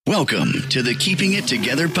Welcome to the Keeping It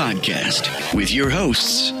Together podcast with your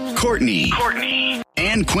hosts, Courtney,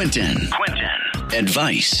 and Quentin.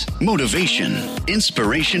 Advice, motivation,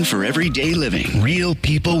 inspiration for everyday living. Real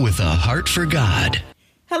people with a heart for God.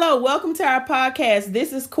 Hello, welcome to our podcast.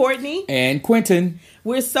 This is Courtney. And Quentin.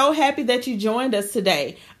 We're so happy that you joined us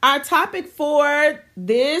today. Our topic for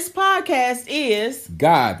this podcast is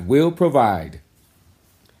God will provide.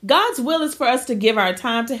 God's will is for us to give our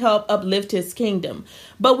time to help uplift his kingdom.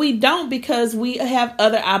 But we don't because we have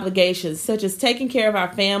other obligations, such as taking care of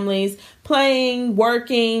our families, playing,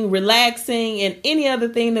 working, relaxing, and any other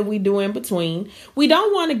thing that we do in between. We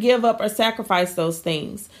don't want to give up or sacrifice those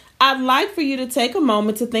things. I'd like for you to take a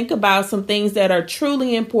moment to think about some things that are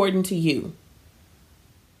truly important to you.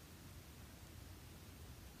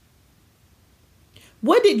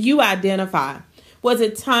 What did you identify? Was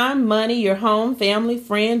it time, money, your home, family,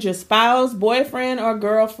 friends, your spouse, boyfriend, or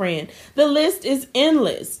girlfriend? The list is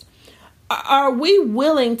endless. Are we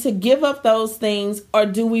willing to give up those things, or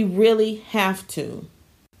do we really have to?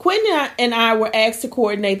 Quentin and I were asked to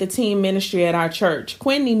coordinate the team ministry at our church.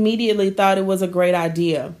 Quentin immediately thought it was a great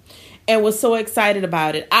idea and was so excited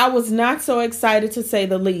about it. I was not so excited, to say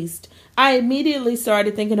the least. I immediately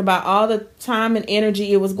started thinking about all the time and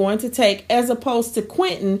energy it was going to take, as opposed to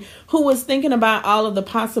Quentin, who was thinking about all of the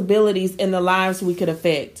possibilities in the lives we could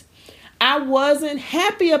affect. I wasn't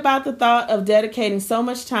happy about the thought of dedicating so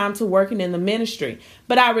much time to working in the ministry,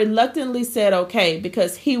 but I reluctantly said okay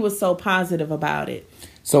because he was so positive about it.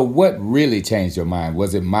 So what really changed your mind?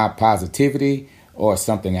 Was it my positivity or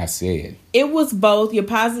something I said? It was both your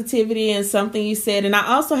positivity and something you said. And I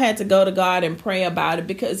also had to go to God and pray about it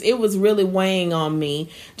because it was really weighing on me.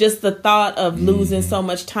 Just the thought of losing so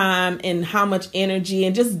much time and how much energy,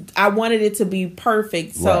 and just I wanted it to be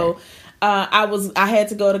perfect. So I had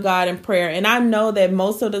to go to God in prayer. And I know that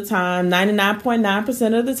most of the time,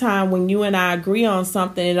 99.9% of the time, when you and I agree on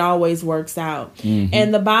something, it always works out.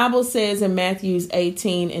 And the Bible says in Matthew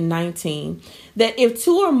 18:19 that if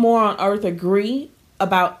two or more on earth agree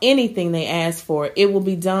about anything they ask for, it will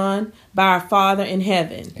be done by our Father in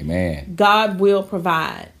heaven. Amen. God will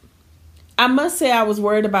provide. I must say I was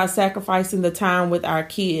worried about sacrificing the time with our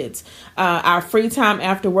kids, our free time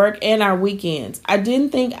after work, and our weekends. I didn't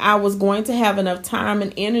think I was going to have enough time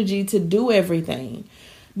and energy to do everything.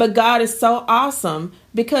 But God is so awesome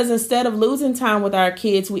because instead of losing time with our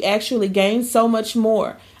kids, we actually gain so much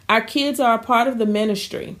more. Our kids are a part of the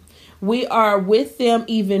ministry. We are with them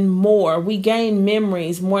even more. We gain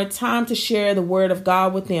memories, more time to share the word of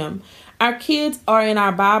God with them. Our kids are in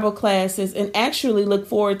our Bible classes and actually look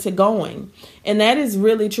forward to going. And that is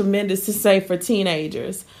really tremendous to say for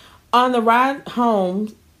teenagers. On the ride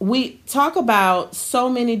home, we talk about so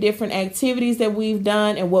many different activities that we've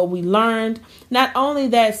done and what we learned. Not only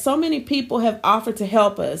that, so many people have offered to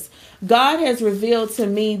help us. God has revealed to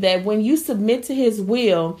me that when you submit to his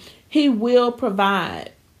will, he will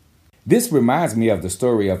provide. This reminds me of the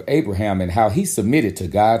story of Abraham and how he submitted to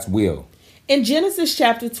God's will. In Genesis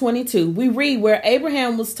chapter 22, we read where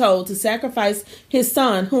Abraham was told to sacrifice his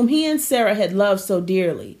son, whom he and Sarah had loved so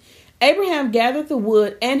dearly. Abraham gathered the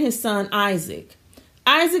wood and his son Isaac.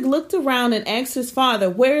 Isaac looked around and asked his father,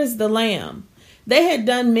 "Where is the lamb?" They had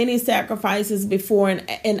done many sacrifices before,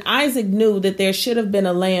 and Isaac knew that there should have been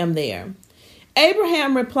a lamb there.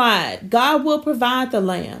 Abraham replied, "God will provide the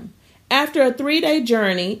lamb." After a 3-day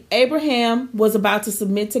journey, Abraham was about to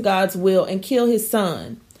submit to God's will and kill his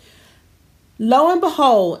son. Lo and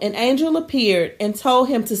behold, an angel appeared and told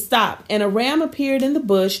him to stop, and a ram appeared in the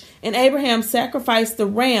bush, and Abraham sacrificed the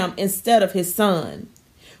ram instead of his son.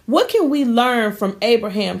 What can we learn from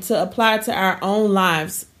Abraham to apply to our own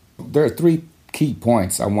lives? There are 3 key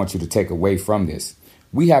points I want you to take away from this.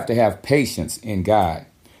 We have to have patience in God.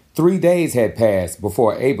 3 days had passed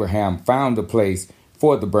before Abraham found a place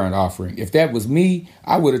for the burnt offering. If that was me,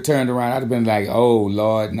 I would have turned around. I'd have been like, "Oh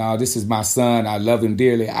Lord, no, this is my son. I love him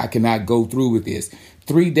dearly. I cannot go through with this."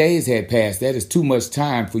 3 days had passed. That is too much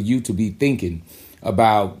time for you to be thinking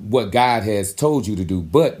about what God has told you to do.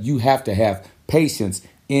 But you have to have patience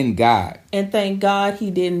in God. And thank God he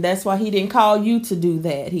didn't. That's why he didn't call you to do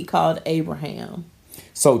that. He called Abraham.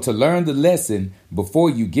 So to learn the lesson before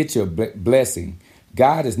you get your blessing,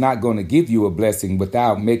 God is not going to give you a blessing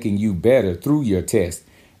without making you better through your test.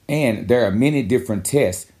 And there are many different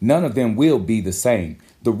tests. None of them will be the same.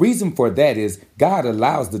 The reason for that is God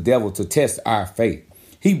allows the devil to test our faith.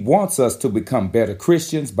 He wants us to become better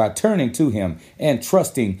Christians by turning to him and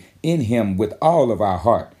trusting in him with all of our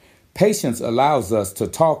heart. Patience allows us to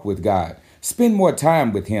talk with God, spend more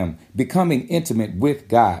time with him, becoming intimate with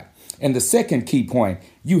God. And the second key point,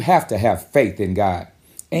 you have to have faith in God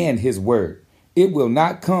and his word. It will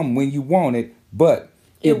not come when you want it, but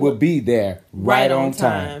it will be there right on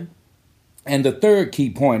time. And the third key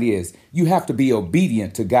point is you have to be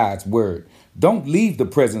obedient to God's word. Don't leave the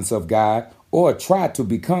presence of God or try to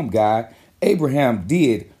become God. Abraham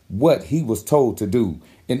did what he was told to do.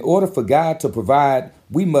 In order for God to provide,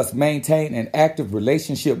 we must maintain an active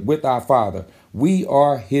relationship with our Father. We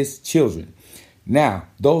are his children. Now,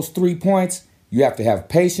 those 3 points, you have to have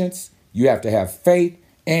patience, you have to have faith,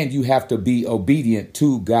 and you have to be obedient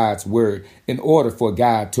to God's word in order for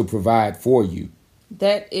God to provide for you.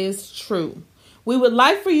 That is true. We would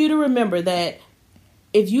like for you to remember that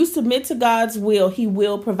if you submit to God's will, he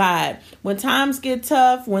will provide. When times get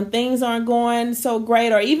tough, when things aren't going so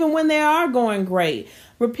great, or even when they are going great,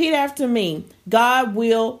 repeat after me. God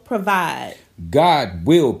will provide. God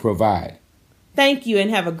will provide. Thank you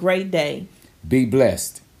and have a great day. Be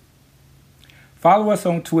blessed. Follow us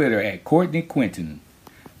on Twitter at Courtney Quentin.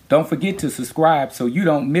 Don't forget to subscribe so you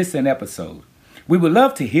don't miss an episode. We would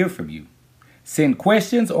love to hear from you. Send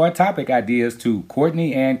questions or topic ideas to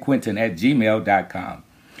CourtneyandQuentin@gmail.com.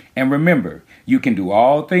 And remember, you can do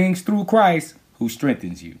all things through Christ who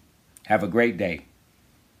strengthens you. Have a great day.